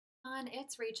everyone,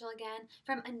 it's Rachel again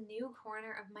from a new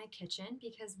corner of my kitchen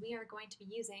because we are going to be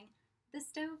using the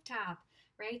stovetop,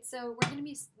 right? So we're going to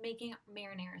be making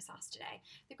marinara sauce today.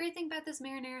 The great thing about this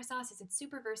marinara sauce is it's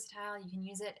super versatile. You can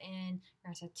use it in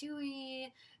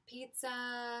ratatouille,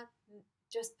 pizza,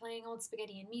 just plain old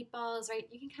spaghetti and meatballs, right?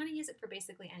 You can kind of use it for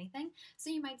basically anything. So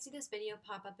you might see this video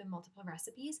pop up in multiple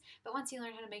recipes, but once you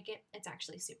learn how to make it, it's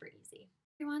actually super easy.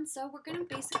 Everyone, so we're going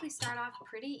to basically start off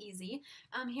pretty easy.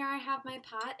 Here I have my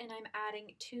pot and I'm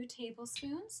adding 2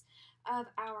 tablespoons of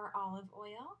our olive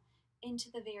oil into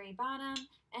the very bottom,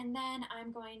 and then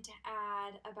I'm going to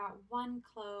add about 1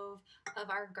 clove of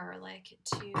our garlic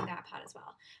to that pot as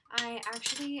well. I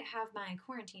actually have my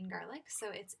quarantine garlic, so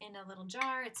it's in a little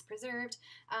jar, it's preserved,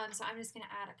 so I'm just going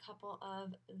to add a couple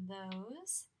of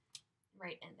those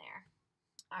right in there.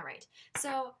 All right,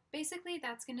 so basically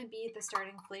that's going to be the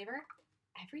starting flavor.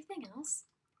 Everything else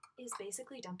is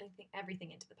basically dumping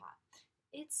everything into the pot.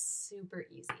 It's super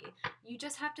easy. You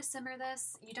just have to simmer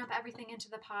this, you dump everything into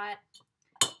the pot,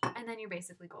 and then you're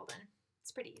basically golden.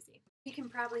 It's pretty easy. You can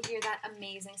probably hear that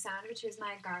amazing sound, which is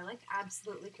my garlic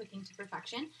absolutely cooking to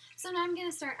perfection. So now I'm going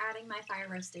to start adding my fire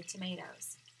roasted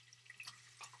tomatoes.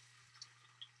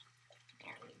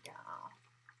 There we go.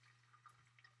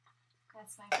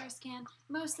 That's my first can.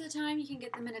 Most of the time you can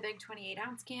get them in a big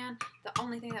 28-ounce can. The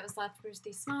only thing that was left was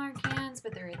these smaller cans,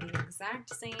 but they're the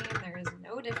exact same. There is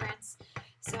no difference.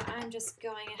 So I'm just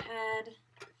going ahead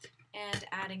and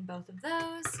adding both of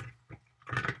those.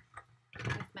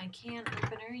 With my can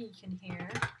opener, you can hear.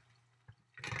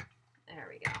 There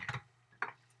we go.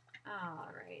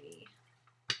 Alrighty.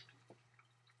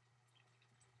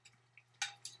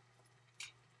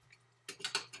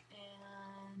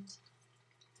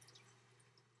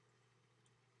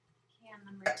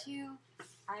 Number 2,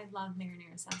 I love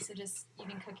marinara sauce, so just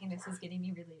even cooking this is getting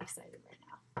me really excited right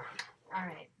now. All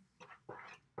right,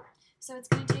 so it's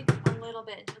going to take a little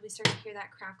bit until we start to hear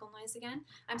that crackle noise again.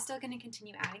 I'm still going to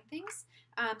continue adding things.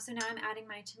 So now I'm adding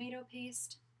my tomato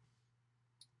paste.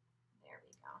 There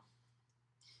we go.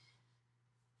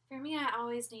 For me, I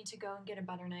always need to go and get a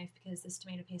butter knife because this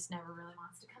tomato paste never really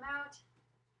wants to come out.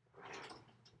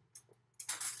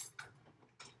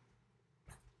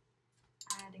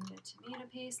 Adding the tomato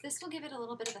paste. This will give it a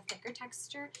little bit of a thicker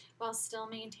texture while still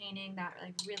maintaining that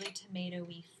like really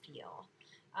tomato-y feel.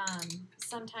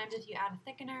 Sometimes if you add a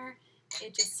thickener,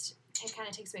 it kind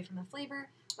of takes away from the flavor.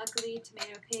 Luckily,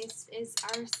 tomato paste is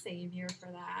our savior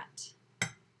for that.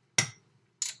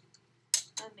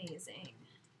 Amazing.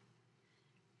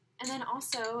 And then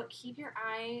also keep your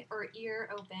eye or ear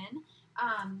open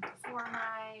for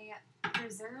my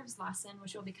preserves lesson,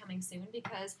 which will be coming soon,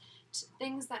 because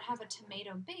things that have a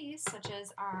tomato base, such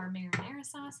as our marinara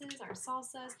sauces, our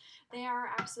salsas, they are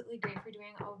absolutely great for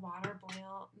doing a water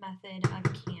boil method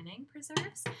of canning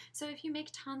preserves. So if you make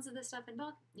tons of this stuff in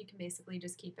bulk, you can basically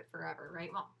just keep it forever,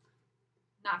 right? Well,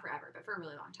 not forever, but for a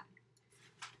really long time.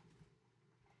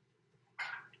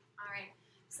 All right,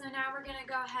 so now we're gonna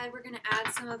go ahead, we're gonna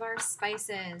add some of our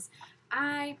spices.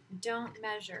 I don't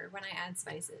measure when I add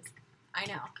spices. I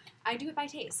know. I do it by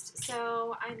taste.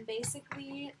 So I'm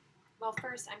basically, well,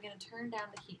 first I'm going to turn down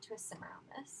the heat to a simmer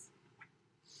on this.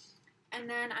 And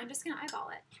then I'm just going to eyeball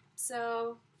it.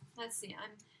 So let's see.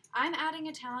 I'm adding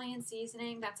Italian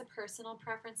seasoning. That's a personal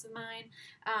preference of mine.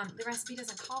 The recipe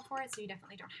doesn't call for it, so you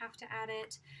definitely don't have to add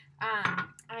it.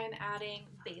 I'm adding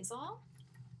basil.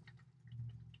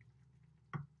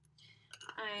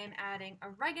 I'm adding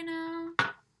oregano.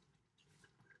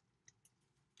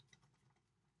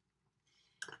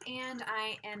 And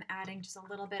I am adding just a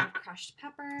little bit of crushed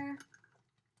pepper.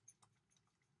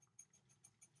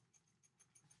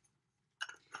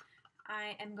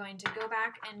 I am going to go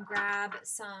back and grab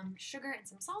some sugar and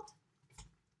some salt.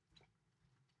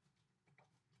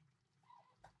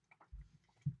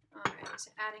 All right,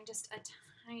 adding just a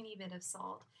tiny bit of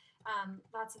salt.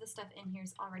 Lots of the stuff in here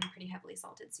is already pretty heavily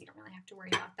salted, so you don't really have to worry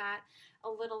about that. A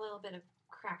little bit of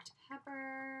cracked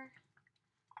pepper.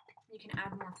 You can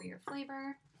add more for your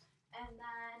flavor. And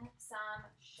then some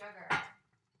sugar.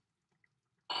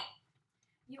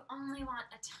 You only want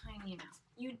a tiny amount.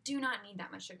 You do not need that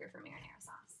much sugar for marinara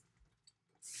sauce.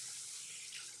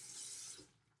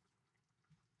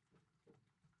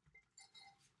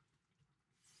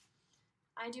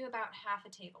 I do about half a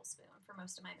tablespoon for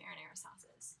most of my marinara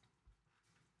sauces.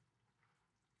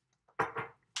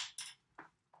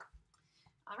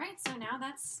 All right, so now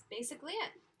that's basically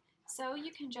it. So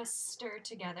you can just stir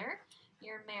together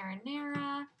your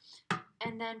marinara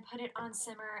and then put it on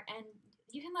simmer, and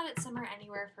you can let it simmer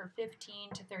anywhere for 15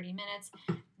 to 30 minutes.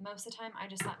 most of the time I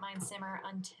just let mine simmer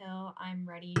until I'm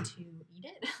ready to eat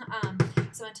it.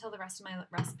 So until the rest of my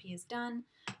recipe is done,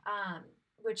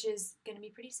 which is going to be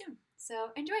pretty soon. So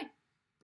enjoy!